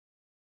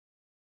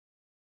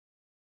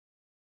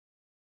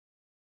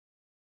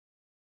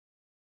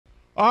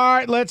All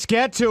right, let's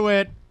get to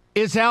it.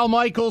 Is Al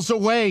Michaels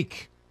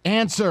awake?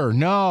 Answer,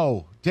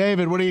 no.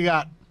 David, what do you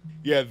got?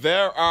 Yeah,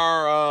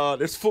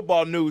 there's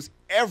football news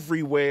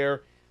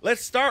everywhere.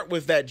 Let's start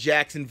with that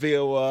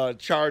Jacksonville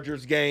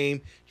Chargers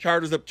game.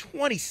 Chargers up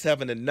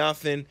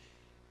 27-0.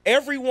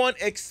 Everyone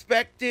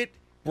expected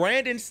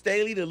Brandon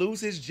Staley to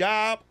lose his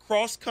job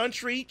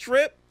cross-country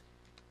trip,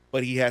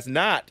 but he has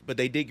not. But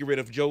they did get rid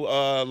of Joe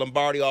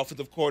Lombardi,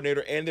 offensive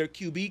coordinator, and their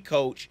QB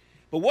coach.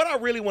 But what I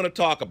really want to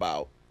talk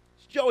about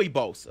is Joey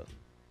Bosa.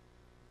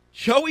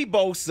 Joey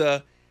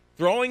Bosa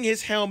throwing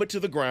his helmet to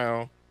the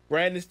ground,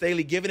 Brandon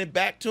Staley giving it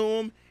back to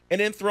him,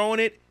 and then throwing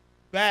it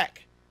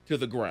back to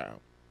the ground.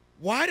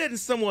 Why didn't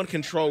someone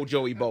control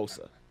Joey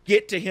Bosa?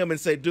 Get to him and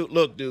say, dude,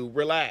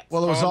 relax.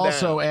 Well, it was calm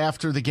also down.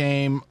 after the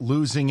game,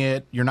 losing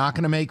it. You're not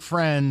going to make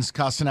friends,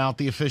 cussing out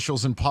the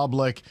officials in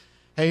public.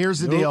 Hey, here's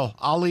the deal.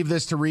 I'll leave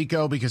this to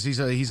Rico because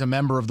he's a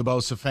member of the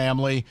Bosa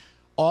family.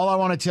 All I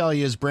want to tell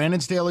you is Brandon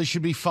Staley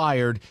should be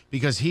fired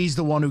because he's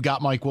the one who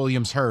got Mike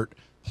Williams hurt,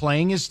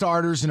 playing his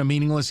starters in a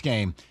meaningless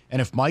game. And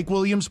if Mike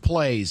Williams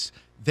plays,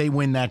 they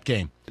win that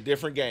game. A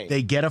different game.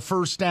 They get a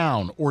first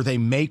down or they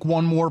make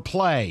one more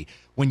play.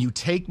 When you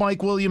take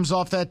Mike Williams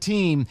off that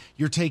team,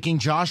 you're taking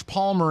Josh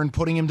Palmer and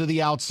putting him to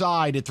the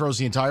outside. It throws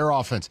the entire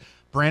offense.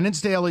 Brandon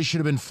Staley should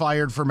have been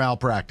fired for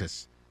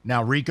malpractice.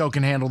 Now Rico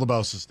can handle the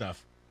Bosa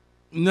stuff.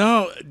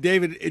 No,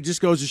 David, it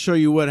just goes to show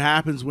you what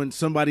happens when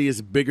somebody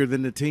is bigger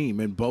than the team.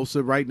 And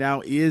Bosa right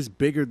now is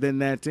bigger than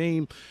that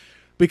team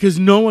because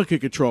no one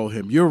could control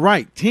him. You're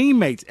right.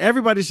 Teammates,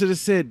 everybody should have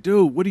said,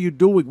 dude, what are you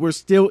doing? We're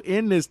still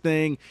in this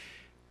thing.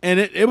 And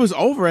it was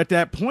over at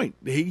that point.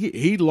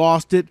 He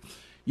lost it.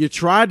 You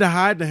tried to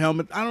hide the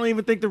helmet. I don't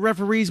even think the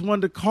referees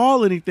wanted to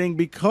call anything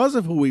because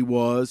of who he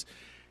was.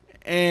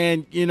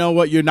 And you know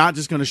what? You're not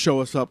just going to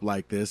show us up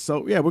like this.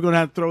 So, yeah, we're going to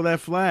have to throw that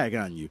flag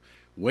on you.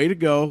 Way to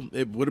go.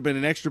 It would have been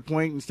an extra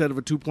point instead of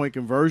a 2-point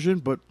conversion.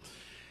 But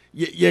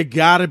you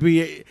got to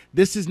be –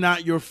 this is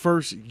not your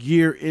first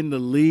year in the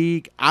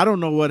league. I don't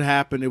know what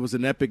happened. It was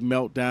an epic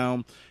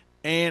meltdown.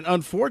 And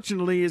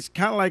unfortunately, it's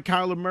kind of like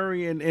Kyler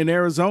Murray in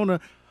Arizona.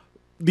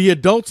 The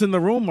adults in the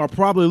room will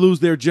probably lose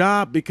their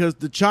job because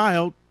the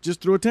child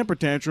just threw a temper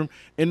tantrum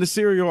in the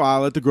cereal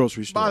aisle at the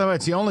grocery store. By the way,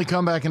 it's the only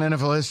comeback in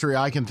NFL history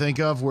I can think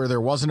of where there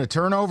wasn't a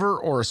turnover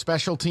or a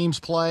special teams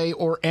play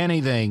or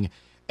anything,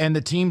 and the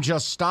team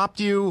just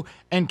stopped you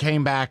and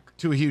came back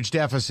to a huge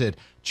deficit.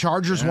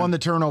 Chargers won the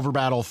turnover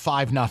battle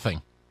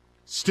 5-0.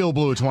 Still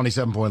blew a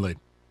 27-point lead.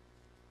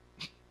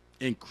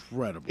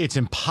 Incredible. It's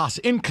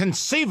impossible.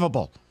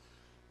 Inconceivable.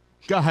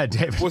 Go ahead,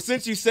 David. Well,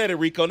 since you said it,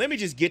 Rico, let me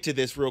just get to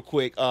this real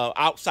quick.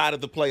 Outside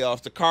of the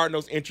playoffs, the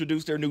Cardinals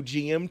introduced their new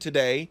GM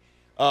today,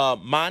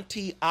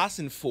 Monty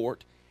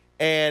Ossenfort.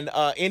 And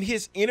in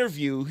his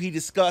interview, he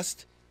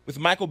discussed with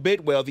Michael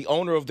Bidwell, the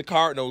owner of the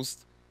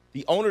Cardinals,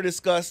 the owner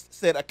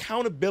said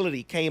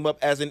accountability came up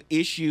as an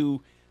issue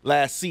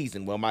last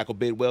season. Well, Michael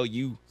Bidwell,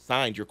 you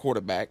signed your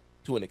quarterback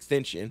to an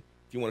extension,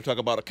 if you want to talk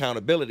about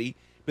accountability.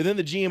 But then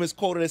the GM is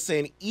quoted as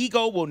saying,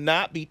 ego will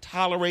not be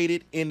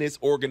tolerated in this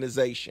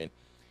organization.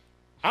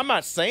 I'm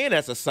not saying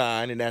that's a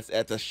sign and that's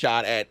a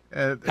shot at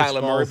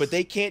Kyler Murray, but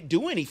they can't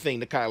do anything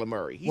to Kyler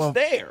Murray. He's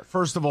there.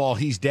 First of all,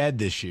 he's dead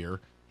this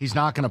year. He's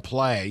not going to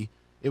play.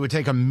 It would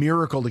take a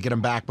miracle to get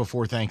him back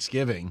before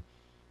Thanksgiving.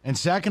 And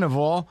second of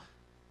all,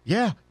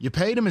 yeah, you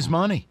paid him his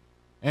money.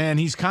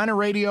 And he's kind of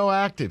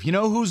radioactive. You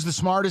know who's the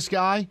smartest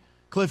guy?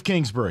 Cliff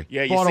Kingsbury.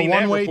 Yeah, you bought a seen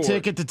that one-way report.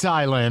 ticket to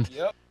Thailand.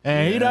 Yep.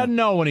 And he doesn't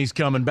know when he's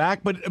coming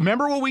back. But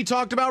remember what we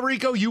talked about,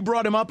 Rico? You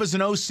brought him up as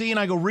an OC, and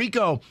I go,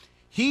 Rico,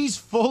 he's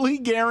fully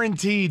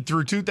guaranteed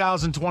through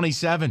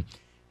 2027.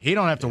 He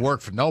don't have to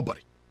work for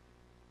nobody.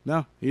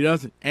 No, he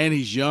doesn't. And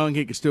he's young.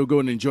 He can still go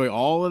and enjoy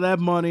all of that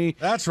money.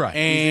 That's right.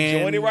 He's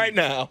enjoying it right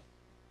now.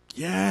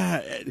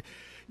 Yeah,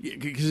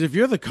 because if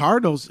you're the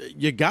Cardinals,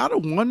 you got to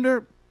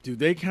wonder, do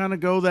they kind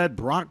of go that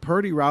Brock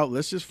Purdy route?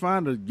 Let's just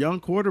find a young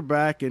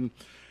quarterback, and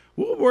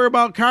we'll worry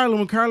about Kyler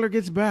when Kyler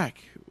gets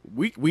back.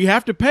 We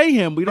have to pay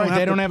him. We don't. Right, have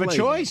they don't to have a play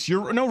choice.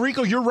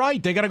 Rico, you're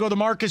right. They got to go the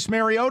Marcus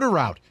Mariota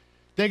route.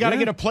 They got to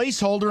get a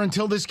placeholder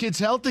until this kid's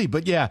healthy.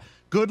 But yeah,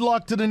 good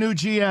luck to the new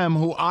GM,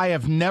 who I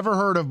have never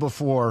heard of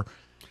before.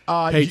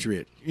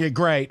 Patriot. Yeah,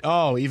 great.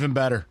 Oh, even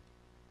better.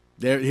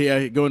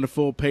 They're going the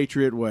full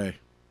Patriot way.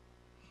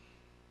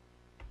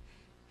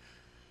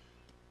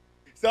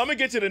 So I'm going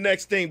to get to the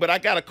next thing, but I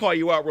got to call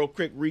you out real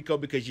quick, Rico,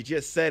 because you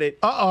just said it.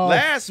 Uh-oh.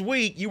 Last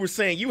week, you were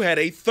saying you had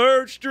a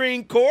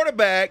third-string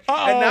quarterback,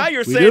 and now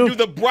you're We saying do. do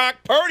the Brock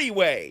Purdy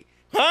way.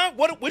 Huh?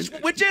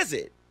 Which is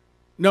it?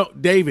 No,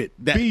 David.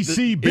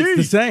 BCB. It's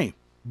the same.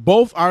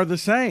 Both are the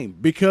same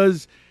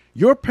because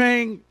you're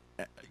paying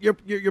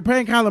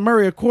Kyler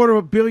Murray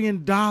 $250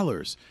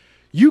 million.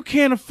 You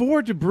can't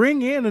afford to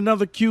bring in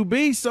another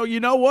QB. So you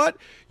know what?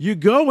 You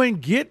go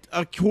and get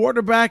a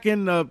quarterback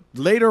in the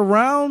later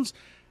rounds,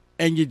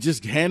 and you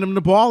just hand him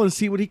the ball and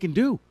see what he can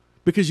do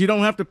because you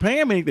don't have to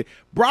pay him anything.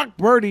 Brock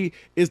Purdy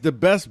is the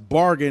best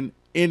bargain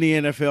in the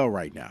NFL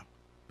right now.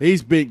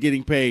 He's been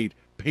getting paid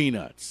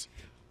peanuts.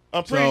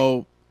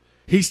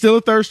 He's still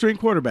a third-string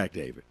quarterback,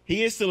 David.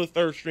 He is still a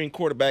third-string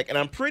quarterback, and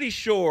I'm pretty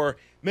sure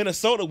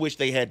Minnesota wished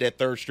they had that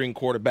third-string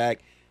quarterback.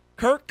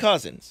 Kirk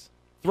Cousins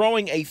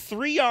throwing a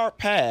 3-yard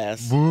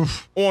pass on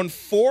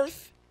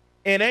 4th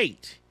and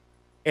 8.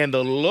 And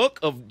the look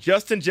of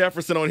Justin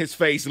Jefferson on his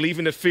face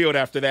leaving the field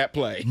after that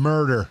play.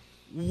 Murder.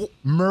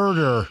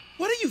 Murder.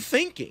 What are you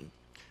thinking?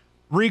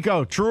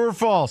 Rico, true or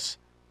false?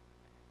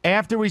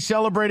 After we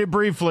celebrated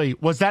briefly,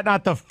 was that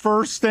not the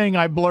first thing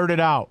I blurted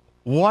out?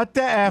 What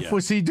the F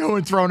was he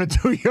doing throwing a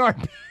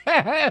 2-yard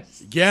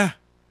pass? Yeah.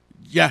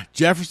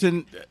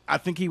 Jefferson, I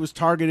think he was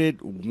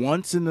targeted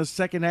once in the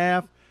second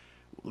half.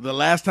 The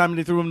last time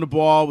they threw him the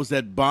ball was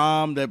that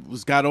bomb that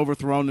got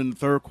overthrown in the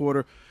third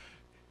quarter.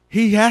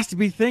 He has to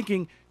be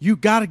thinking, you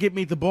got to get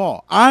me the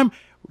ball.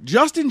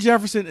 Justin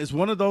Jefferson is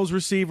one of those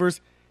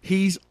receivers.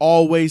 He's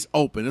always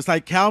open. It's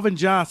like Calvin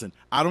Johnson.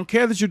 I don't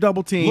care that you're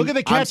double teamed. Look at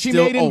the catch he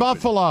made in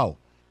Buffalo.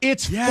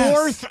 It's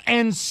 4th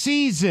and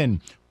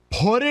season.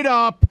 Put it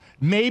up.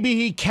 Maybe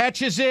he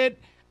catches it,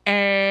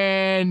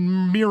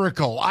 and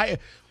miracle.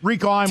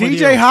 Rico, I'm with you.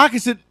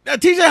 TJ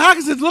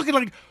Hawkinson's looking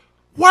like,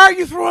 why are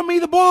you throwing me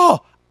the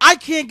ball? I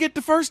can't get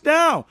the first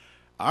down.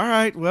 All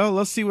right, well,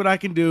 let's see what I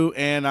can do,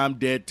 and I'm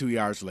dead 2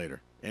 yards later,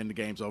 and the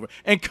game's over.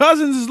 And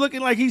Cousins is looking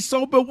like he's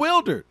so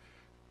bewildered.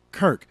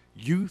 Kirk,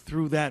 you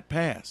threw that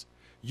pass.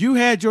 You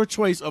had your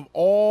choice of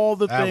all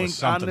the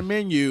things on the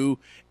menu,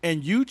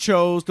 and you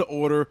chose to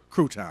order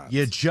croutons.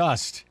 You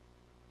just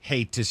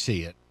hate to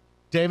see it.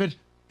 David?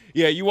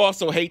 Yeah, you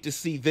also hate to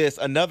see this.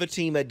 Another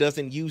team that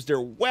doesn't use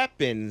their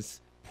weapons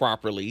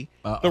properly.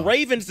 The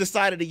Ravens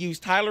decided to use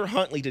Tyler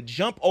Huntley to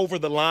jump over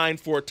the line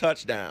for a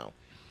touchdown.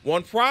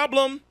 One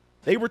problem,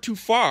 they were too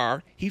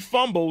far. He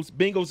fumbles.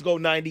 Bengals go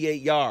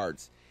 98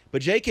 yards.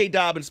 But J.K.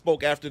 Dobbins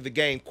spoke after the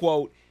game,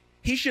 quote,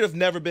 he should have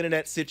never been in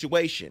that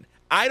situation.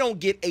 I don't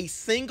get a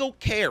single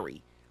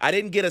carry. I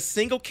didn't get a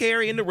single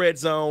carry in the red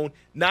zone,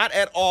 not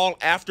at all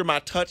after my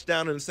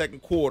touchdown in the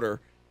second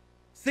quarter.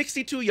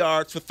 62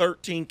 yards for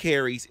 13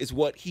 carries is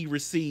what he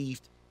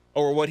received,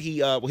 or what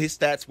his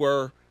stats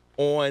were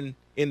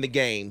in the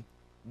game.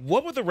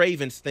 What were the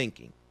Ravens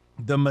thinking?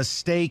 The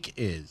mistake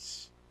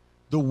is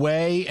the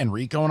way, and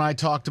Rico and I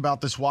talked about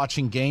this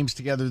watching games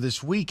together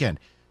this weekend,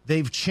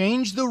 they've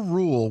changed the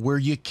rule where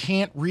you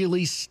can't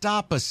really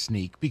stop a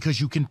sneak because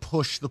you can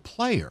push the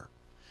player.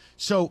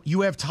 So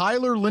you have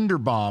Tyler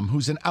Linderbaum,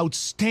 who's an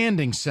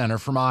outstanding center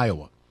from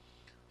Iowa.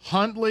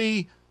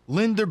 Huntley,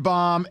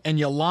 Linderbaum, and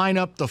you line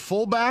up the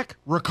fullback,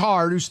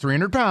 Ricard, who's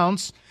 300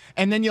 pounds,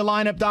 and then you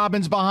line up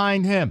Dobbins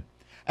behind him.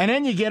 And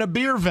then you get a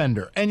beer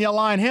vendor, and you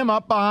line him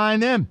up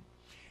behind him.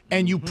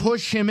 And you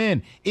push him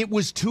in. It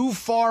was too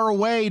far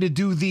away to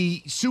do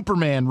the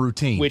Superman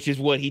routine. Which is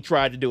what he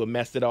tried to do and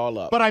messed it all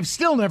up. But I've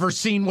still never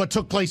seen what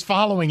took place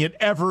following it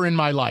ever in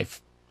my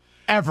life.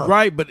 Ever.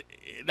 Right, but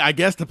I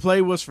guess the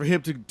play was for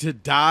him to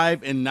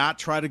dive and not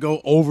try to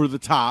go over the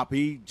top.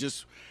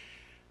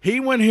 He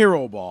went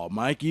hero ball,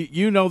 Mike.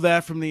 You know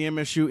that from the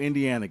MSU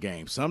Indiana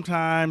game.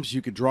 Sometimes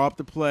you could draw up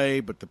the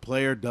play, but the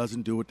player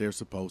doesn't do what they're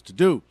supposed to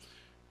do.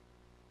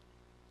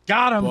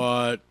 Got him.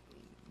 But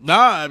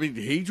I mean,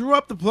 he drew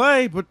up the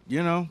play, but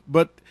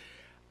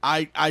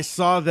I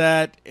saw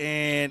that,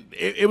 and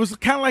it was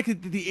kind of like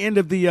at the end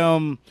of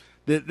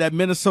that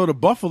Minnesota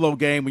Buffalo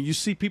game when you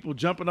see people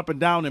jumping up and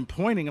down and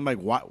pointing. I'm like,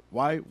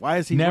 why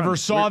is he never running?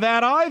 saw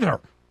that either?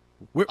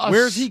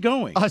 Where's he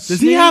going?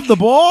 Does he have the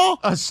ball?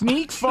 A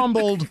sneak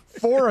fumbled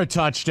for a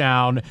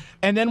touchdown,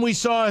 and then we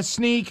saw a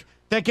sneak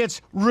that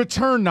gets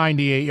returned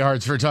 98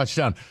 yards for a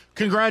touchdown.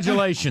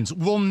 Congratulations.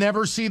 We'll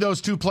never see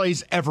those two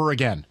plays ever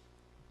again.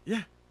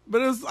 Yeah.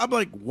 But I'm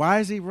like, why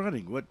is he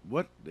running?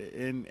 What?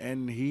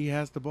 And he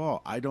has the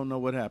ball. I don't know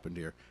what happened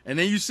here. And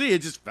then you see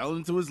it just fell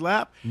into his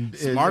lap.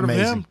 Smart of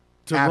him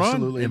to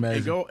Absolutely run amazing.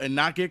 And go and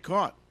not get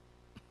caught.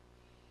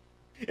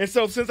 And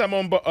so since I'm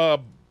on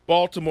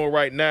Baltimore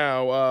right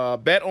now,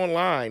 Bet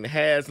Online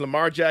has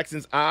Lamar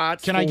Jackson's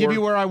odds. Can I give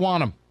you where I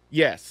want him?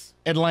 Yes.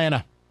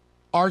 Atlanta.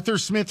 Arthur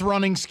Smith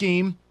running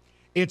scheme.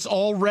 It's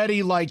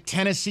already like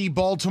Tennessee,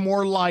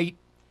 Baltimore light.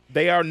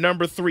 They are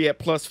number 3 at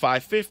plus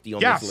 550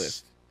 on this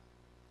list.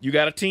 You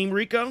got a team,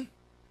 Rico?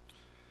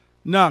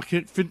 No,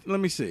 let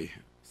me see.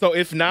 So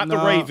if not the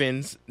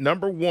Ravens,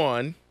 number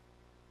 1,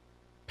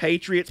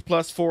 Patriots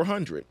plus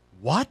 400.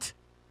 What?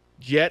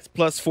 Jets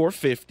plus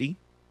 450.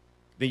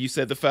 Then you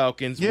said the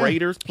Falcons. Yeah.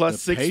 Raiders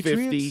plus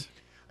 650.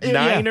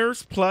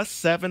 Niners plus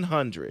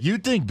 700. You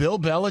think Bill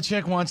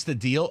Belichick wants the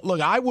deal? Look,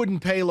 I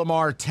wouldn't pay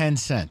Lamar 10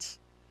 cents.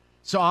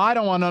 So I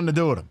don't want nothing to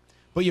do with him.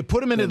 But you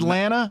put him in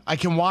Atlanta, I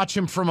can watch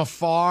him from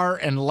afar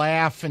and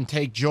laugh and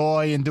take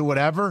joy and do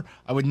whatever.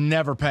 I would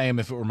never pay him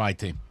if it were my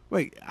team.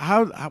 Wait,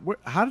 how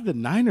did the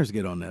Niners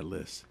get on that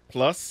list?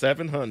 Plus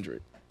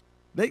 700.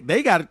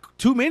 They got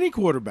too many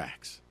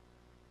quarterbacks.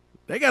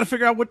 They got to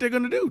figure out what they're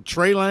going to do.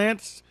 Trey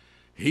Lance,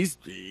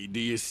 do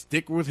you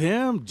stick with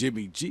him?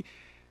 Jimmy G?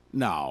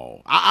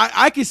 No.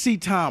 I can see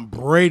Tom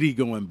Brady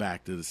going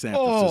back to the San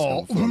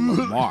Francisco from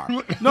Lamar.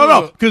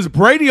 No, because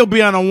Brady will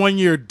be on a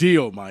 1-year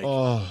deal, Mike.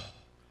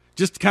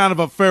 just kind of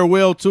a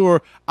farewell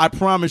tour. I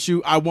promise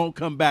you I won't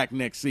come back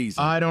next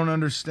season. I don't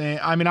understand.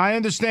 I mean, I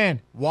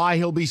understand why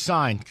he'll be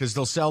signed because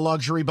they'll sell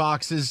luxury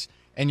boxes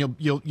and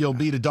you'll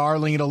be the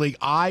darling of the league.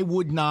 I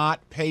would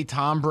not pay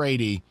Tom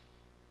Brady.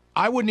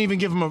 I wouldn't even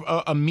give him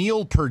a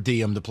meal per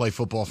diem to play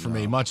football for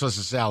me, much less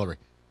a salary.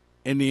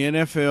 In the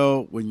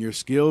NFL, when your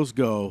skills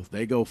go,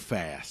 they go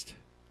fast.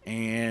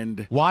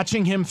 And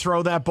watching him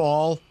throw that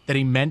ball that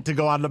he meant to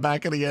go out of the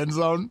back of the end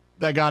zone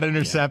that got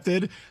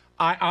intercepted,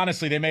 I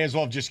honestly, they may as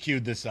well have just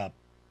queued this up.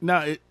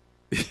 No,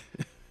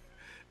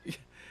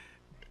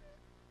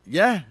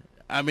 yeah.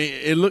 I mean,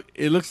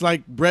 it looks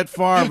like Brett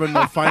Favre in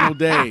the final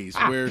days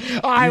where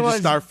just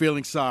start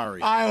feeling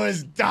sorry. I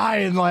was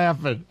dying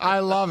laughing. I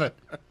love it.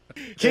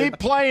 Keep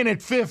playing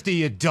at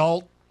 50,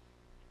 adult.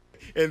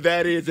 And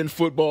that is in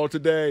football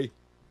today.